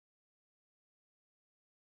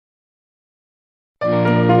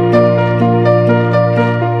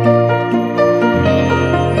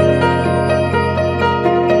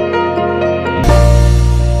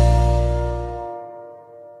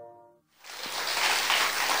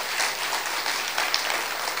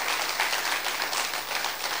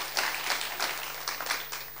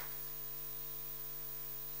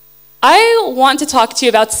want to talk to you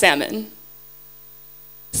about salmon.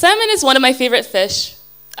 Salmon is one of my favorite fish.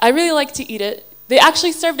 I really like to eat it. They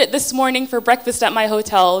actually served it this morning for breakfast at my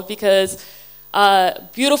hotel because,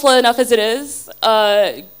 beautiful enough as it is,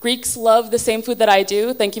 Greeks love the same food that I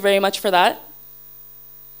do. Thank you very much for that.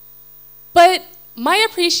 But my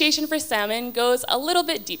appreciation for salmon goes a little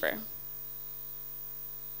bit deeper.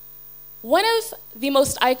 One of the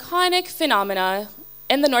most iconic phenomena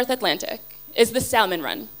in the North Atlantic is the salmon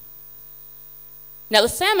run. Now, the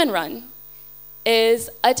salmon run is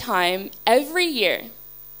a time every year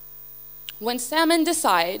when salmon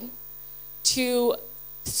decide to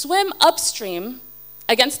swim upstream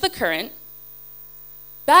against the current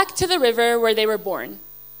back to the river where they were born.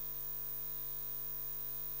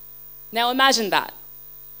 Now imagine that.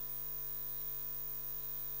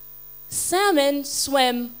 Salmon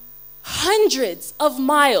swim hundreds of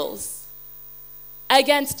miles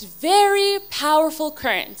against very powerful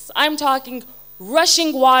currents. I'm talking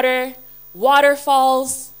rushing water,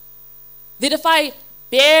 waterfalls. They defy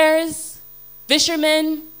bears,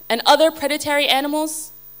 fishermen, and other predatory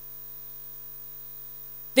animals.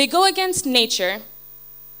 They go against nature,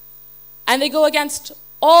 and they go against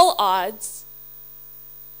all odds,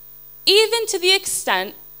 even to the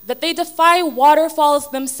extent that they defy waterfalls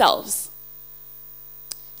themselves.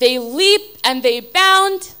 They leap and they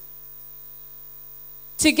bound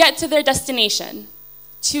to get to their destination,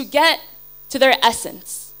 to get to their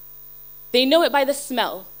essence. They know it by the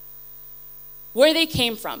smell, where they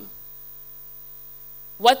came from,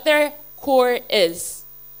 what their core is.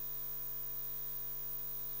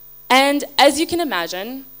 And as you can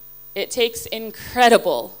imagine, it takes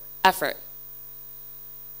incredible effort.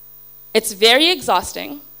 It's very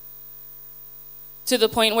exhausting, to the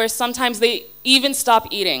point where sometimes they even stop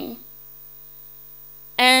eating.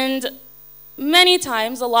 And many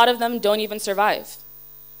times, a lot of them don't even survive.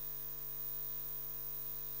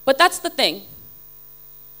 But that's the thing.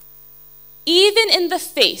 Even in the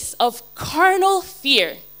face of carnal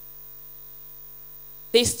fear,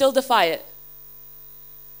 they still defy it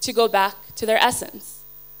to go back to their essence.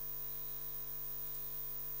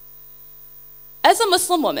 As a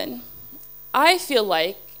Muslim woman, I feel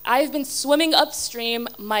like I've been swimming upstream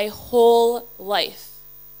my whole life.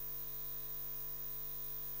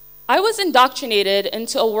 I was indoctrinated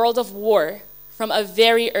into a world of war from a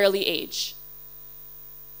very early age.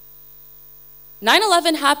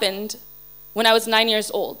 9/11 happened when I was 9 years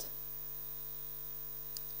old.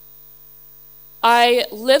 I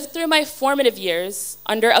lived through my formative years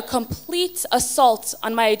under a complete assault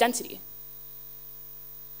on my identity.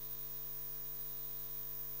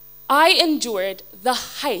 I endured the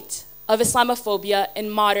height of Islamophobia in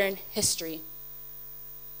modern history.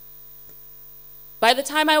 By the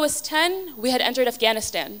time I was 10, we had entered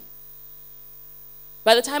Afghanistan.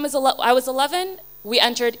 By the time I was 11, we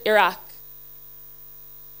entered Iraq.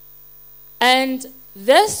 And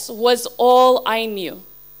this was all I knew.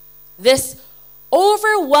 This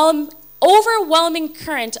overwhelming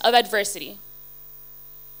current of adversity.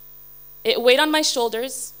 It weighed on my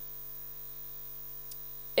shoulders.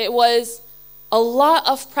 It was a lot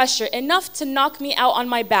of pressure, enough to knock me out on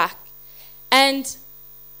my back. And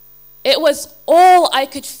it was all I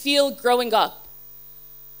could feel growing up.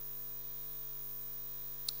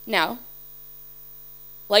 Now,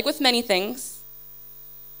 like with many things,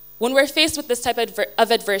 when we're faced with this type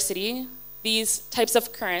of adversity, these types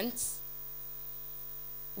of currents,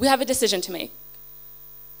 we have a decision to make.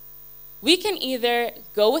 We can either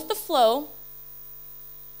go with the flow,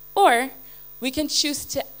 or we can choose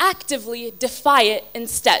to actively defy it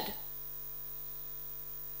instead.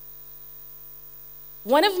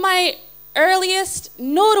 One of my earliest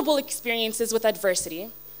notable experiences with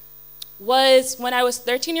adversity was when I was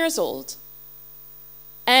 13 years old,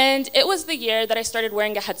 and it was the year that I started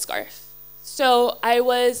wearing a headscarf. So I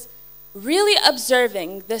was really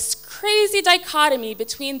observing this crazy dichotomy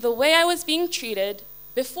between the way I was being treated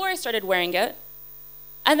before I started wearing it,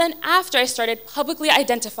 and then after I started publicly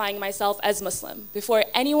identifying myself as Muslim, before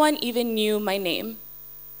anyone even knew my name.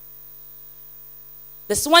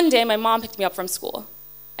 This one day, my mom picked me up from school,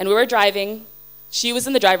 and we were driving. She was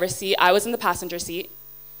in the driver's seat, I was in the passenger seat,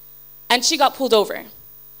 and she got pulled over.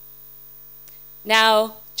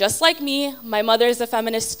 Now, just like me, my mother is a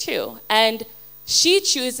feminist too, and she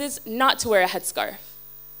chooses not to wear a headscarf.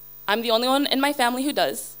 I'm the only one in my family who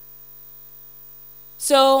does.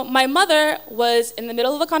 So my mother was in the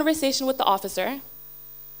middle of a conversation with the officer,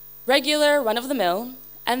 regular, run-of-the-mill,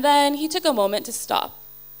 and then he took a moment to stop,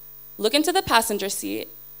 look into the passenger seat,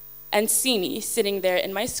 and see me sitting there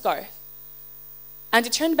in my scarf. And he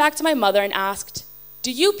turned back to my mother and asked,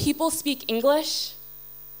 "Do you people speak English?"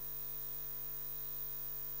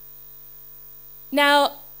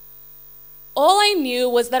 Now, all I knew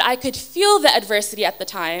was that I could feel the adversity at the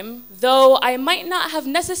time, though I might not have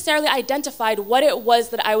necessarily identified what it was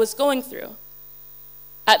that I was going through.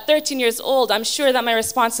 At 13 years old, I'm sure that my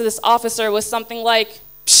response to this officer was something like,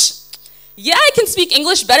 "Psh, yeah, I can speak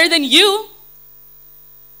English better than you."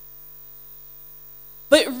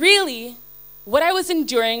 But really, what I was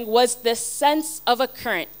enduring was this sense of a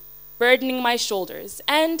current burdening my shoulders.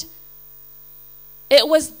 And it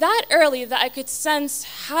was that early that I could sense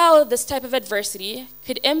how this type of adversity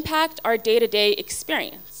could impact our day-to-day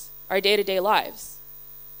experience, our day-to-day lives.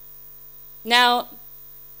 Now,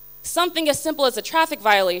 something as simple as a traffic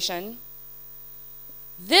violation,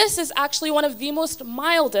 this is actually one of the most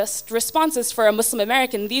mildest responses for a Muslim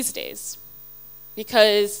American these days,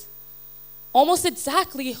 because almost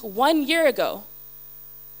exactly 1 year ago,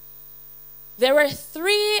 there were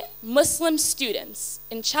 3 Muslim students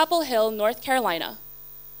in Chapel Hill, North Carolina,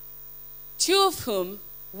 2 of whom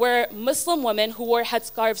were Muslim women who wore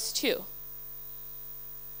headscarves too.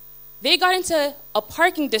 They got into a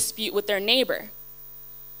parking dispute with their neighbor,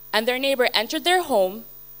 and their neighbor entered their home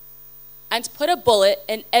and put a bullet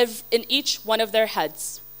in each one of their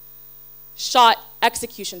heads, shot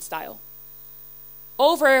execution style,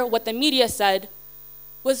 over what the media said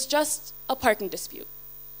was just a parking dispute.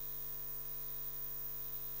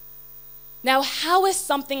 Now, how is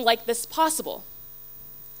something like this possible?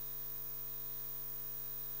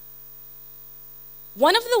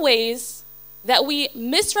 One of the ways that we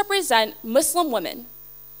misrepresent Muslim women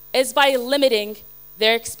is by limiting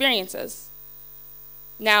their experiences.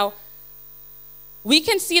 Now, we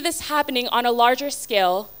can see this happening on a larger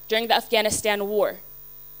scale during the Afghanistan war.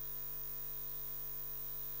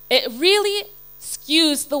 It really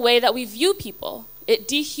skews the way that we view people. It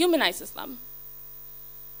dehumanizes them.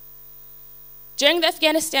 During the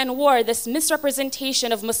Afghanistan war, this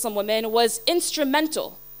misrepresentation of Muslim women was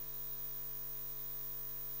instrumental.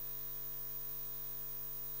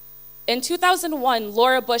 In 2001,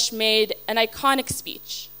 Laura Bush made an iconic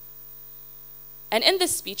speech. And in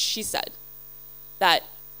this speech, she said that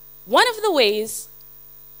one of the ways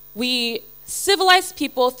we civilized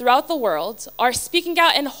people throughout the world are speaking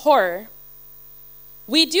out in horror.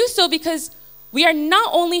 We do so because we are not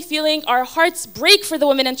only feeling our hearts break for the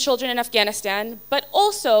women and children in Afghanistan, but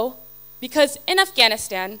also because in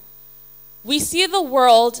Afghanistan, we see the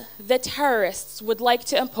world the terrorists would like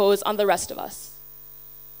to impose on the rest of us.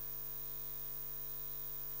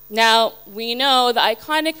 Now, we know the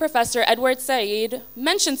iconic Professor Edward Said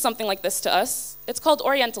mentioned something like this to us. It's called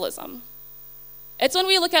Orientalism. It's when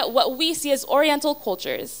we look at what we see as Oriental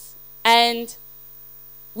cultures, and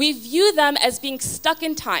we view them as being stuck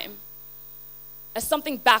in time, as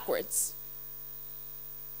something backwards,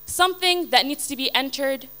 something that needs to be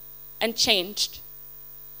entered and changed.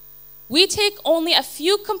 We take only a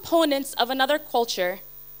few components of another culture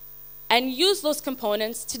and use those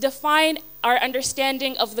components to define our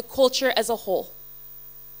understanding of the culture as a whole.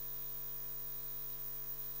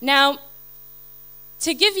 Now,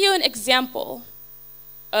 to give you an example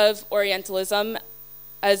of Orientalism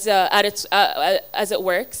as it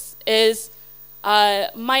works is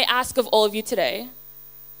my ask of all of you today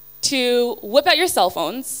to whip out your cell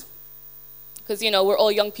phones, because we're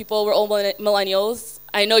all young people, we're all millennials.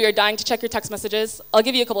 I know you're dying to check your text messages. I'll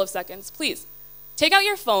give you a couple of seconds. Please, take out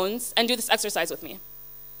your phones and do this exercise with me.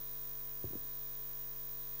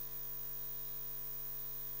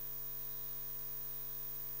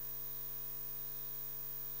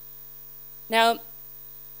 Now,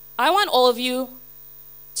 I want all of you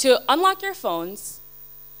to unlock your phones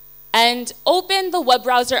and open the web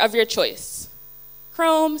browser of your choice.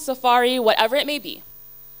 Chrome, Safari, whatever it may be.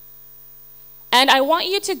 And I want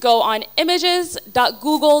you to go on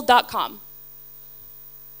images.google.com.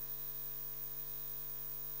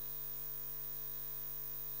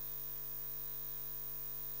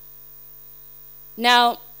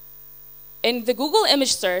 Now, in the Google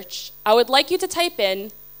image search, I would like you to type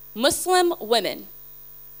in Muslim women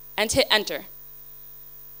and hit enter.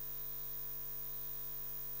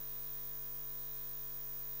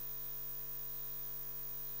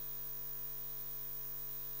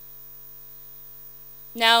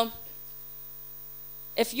 Now,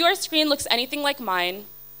 if your screen looks anything like mine,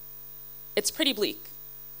 it's pretty bleak.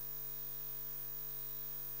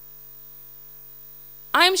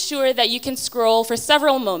 I'm sure that you can scroll for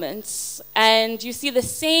several moments and you see the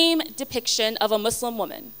same depiction of a Muslim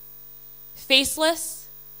woman. Faceless,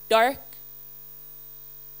 dark,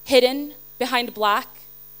 hidden behind black.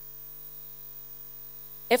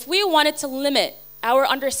 If we wanted to limit our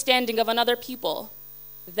understanding of another people,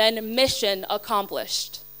 then mission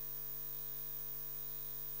accomplished.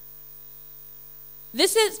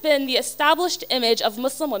 This has been the established image of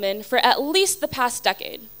Muslim women for at least the past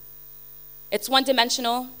decade. It's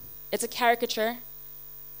one-dimensional, it's a caricature.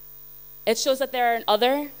 It shows that they're an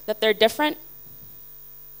other, that they're different.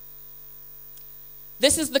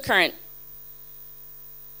 This is the current.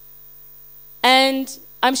 And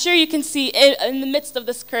I'm sure you can see in the midst of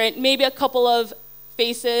this current, maybe a couple of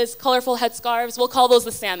faces, colorful headscarves. We'll call those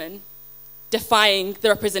the salmon, defying the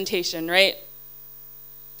representation, right?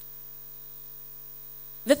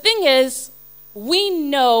 The thing is, we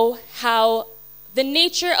know how the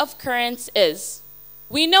nature of currents is.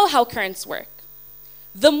 We know how currents work.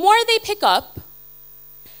 The more they pick up,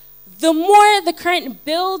 the more the current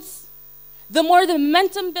builds, the more the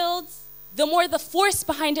momentum builds, the more the force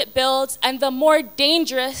behind it builds, and the more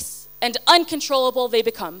dangerous and uncontrollable they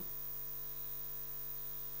become.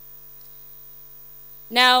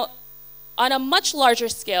 Now, on a much larger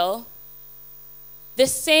scale,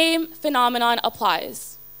 this same phenomenon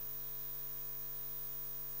applies.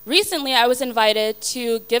 Recently, I was invited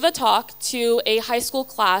to give a talk to a high school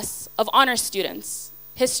class of honor students,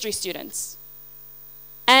 history students.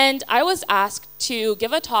 And I was asked to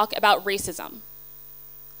give a talk about racism.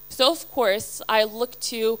 So, of course, I looked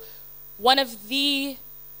to one of the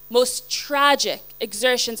most tragic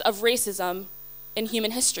exertions of racism in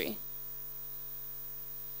human history.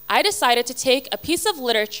 I decided to take a piece of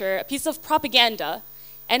literature, a piece of propaganda,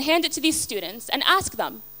 and hand it to these students and ask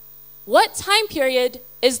them, what time period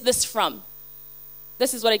is this from?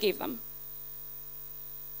 This is what I gave them.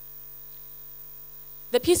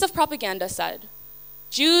 The piece of propaganda said,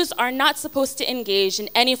 Jews are not supposed to engage in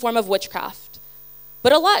any form of witchcraft,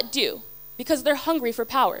 but a lot do, because they're hungry for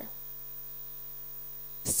power.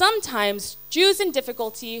 Sometimes Jews in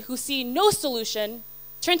difficulty who see no solution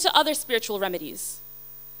turn to other spiritual remedies,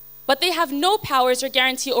 but they have no powers or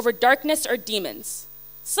guarantee over darkness or demons.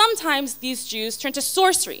 Sometimes these Jews turn to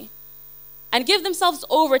sorcery and give themselves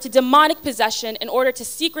over to demonic possession in order to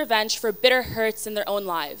seek revenge for bitter hurts in their own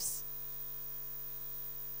lives.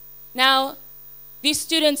 Now, these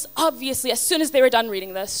students obviously, as soon as they were done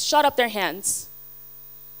reading this, shot up their hands.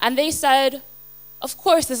 And they said, of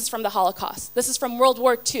course this is from the Holocaust. This is from World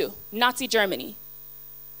War II, Nazi Germany.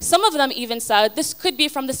 Some of them even said this could be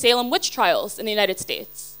from the Salem witch trials in the United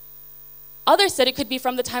States. Others said it could be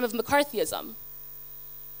from the time of McCarthyism,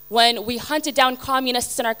 when we hunted down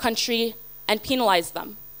communists in our country and penalized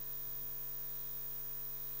them.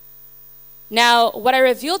 Now, what I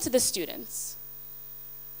revealed to the students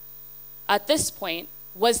at this point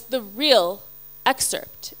was the real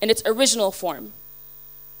excerpt in its original form,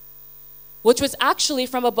 which was actually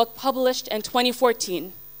from a book published in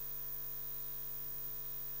 2014.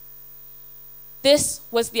 This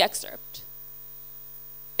was the excerpt.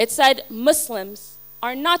 It said, Muslims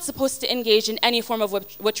are not supposed to engage in any form of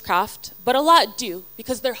witchcraft, but a lot do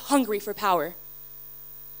because they're hungry for power.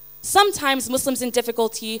 Sometimes Muslims in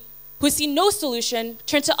difficulty who see no solution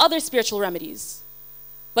turn to other spiritual remedies,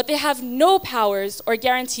 but they have no powers or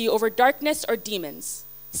guarantee over darkness or demons.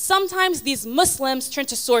 Sometimes these Muslims turn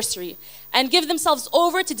to sorcery and give themselves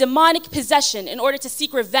over to demonic possession in order to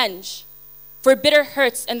seek revenge for bitter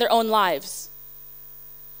hurts in their own lives.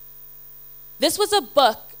 This was a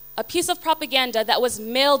book, a piece of propaganda that was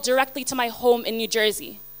mailed directly to my home in New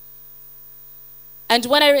Jersey. And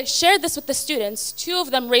when I shared this with the students, 2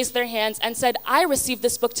 of them raised their hands and said, I received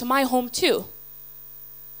this book to my home too.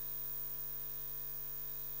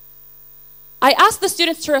 I asked the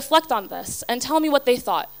students to reflect on this and tell me what they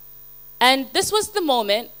thought. And this was the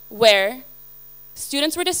moment where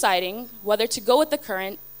students were deciding whether to go with the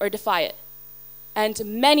current or defy it. And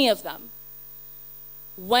many of them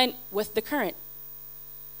went with the current.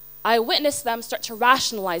 I witnessed them start to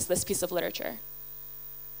rationalize this piece of literature.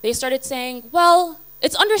 They started saying, well,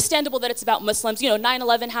 it's understandable that it's about Muslims.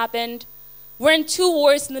 9/11 happened. We're in 2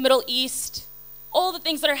 wars in the Middle East. All the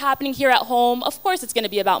things that are happening here at home, of course it's going to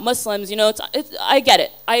be about Muslims. I get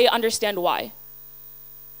it. I understand why.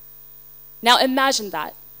 Now imagine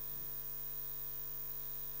that.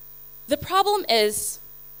 The problem is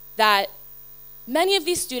that many of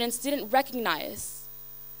these students didn't recognize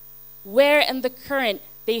where in the current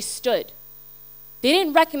they stood. They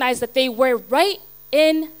didn't recognize that they were right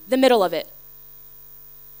in the middle of it.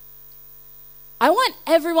 I want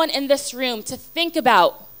everyone in this room to think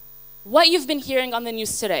about what you've been hearing on the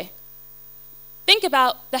news today. Think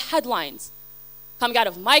about the headlines coming out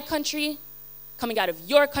of my country, coming out of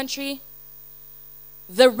your country,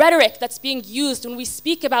 the rhetoric that's being used when we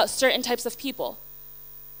speak about certain types of people,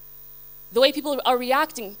 the way people are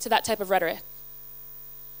reacting to that type of rhetoric.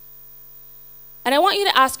 And I want you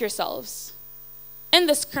to ask yourselves, in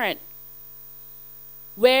this current,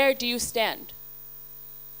 where do you stand?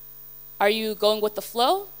 Are you going with the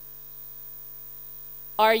flow?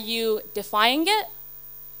 Are you defying it?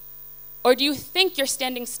 Or do you think you're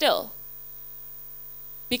standing still?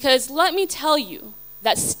 Because let me tell you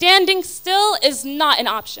that standing still is not an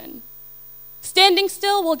option. Standing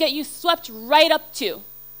still will get you swept right up too.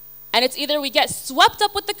 And it's either we get swept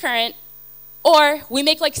up with the current or we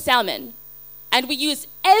make like salmon and we use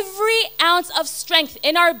every ounce of strength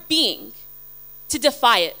in our being to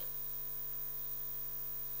defy it.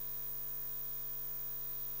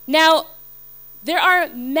 Now, there are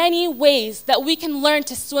many ways that we can learn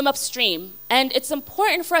to swim upstream, and it's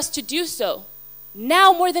important for us to do so,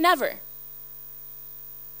 now more than ever.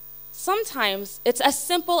 Sometimes it's as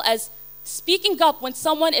simple as speaking up when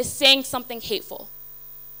someone is saying something hateful.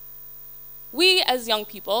 We, as young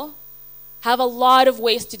people, have a lot of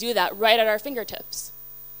ways to do that right at our fingertips.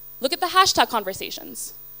 Look at the hashtag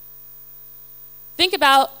conversations. Think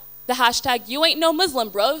about the hashtag "You Ain't No Muslim,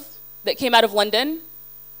 Bruv" that came out of London,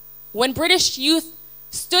 when British youth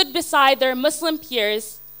stood beside their Muslim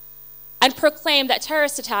peers and proclaimed that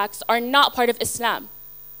terrorist attacks are not part of Islam.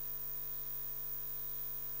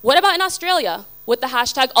 What about in Australia with the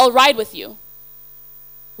hashtag "I'll ride with you"?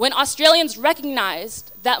 When Australians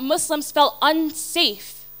recognized that Muslims felt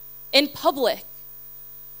unsafe in public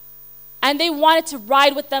and they wanted to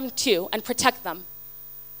ride with them too and protect them.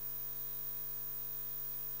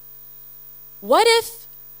 What if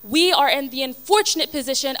we are in the unfortunate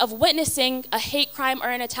position of witnessing a hate crime or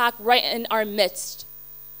an attack right in our midst?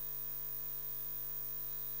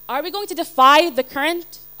 Are we going to defy the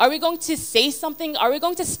current? Are we going to say something? Are we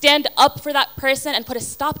going to stand up for that person and put a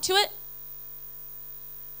stop to it?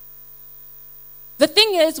 The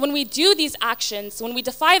thing is, when we do these actions, when we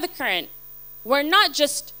defy the current, we're not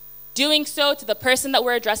just doing so to the person that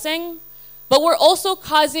we're addressing, but we're also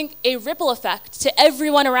causing a ripple effect to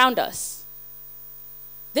everyone around us.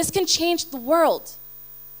 This can change the world.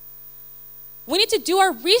 We need to do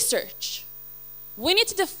our research. We need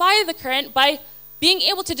to defy the current by being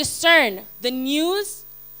able to discern the news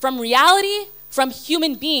from reality, from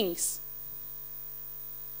human beings.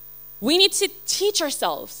 We need to teach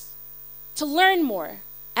ourselves to learn more.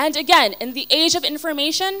 And again, in the age of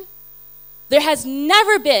information, there has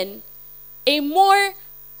never been a more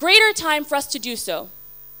greater time for us to do so.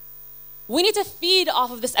 We need to feed off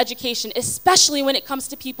of this education, especially when it comes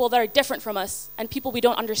to people that are different from us and people we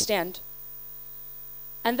don't understand.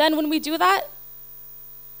 And then when we do that,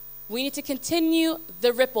 we need to continue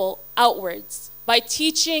the ripple outwards by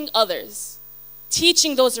teaching others,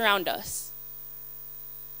 teaching those around us.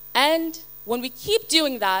 And when we keep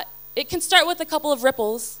doing that, it can start with a couple of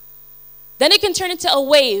ripples, then it can turn into a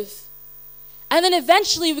wave, and then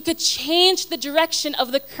eventually we could change the direction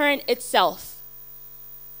of the current itself.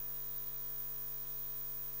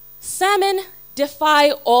 Salmon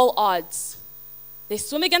defy all odds. They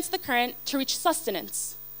swim against the current to reach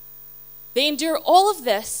sustenance. They endure all of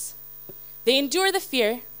this. They endure the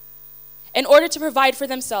fear in order to provide for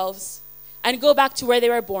themselves and go back to where they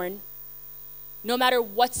were born, no matter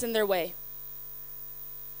what's in their way.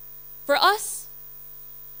 For us,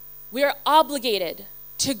 we are obligated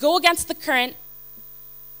to go against the current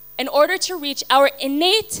in order to reach our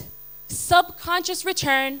innate subconscious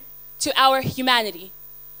return to our humanity.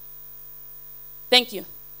 Thank you.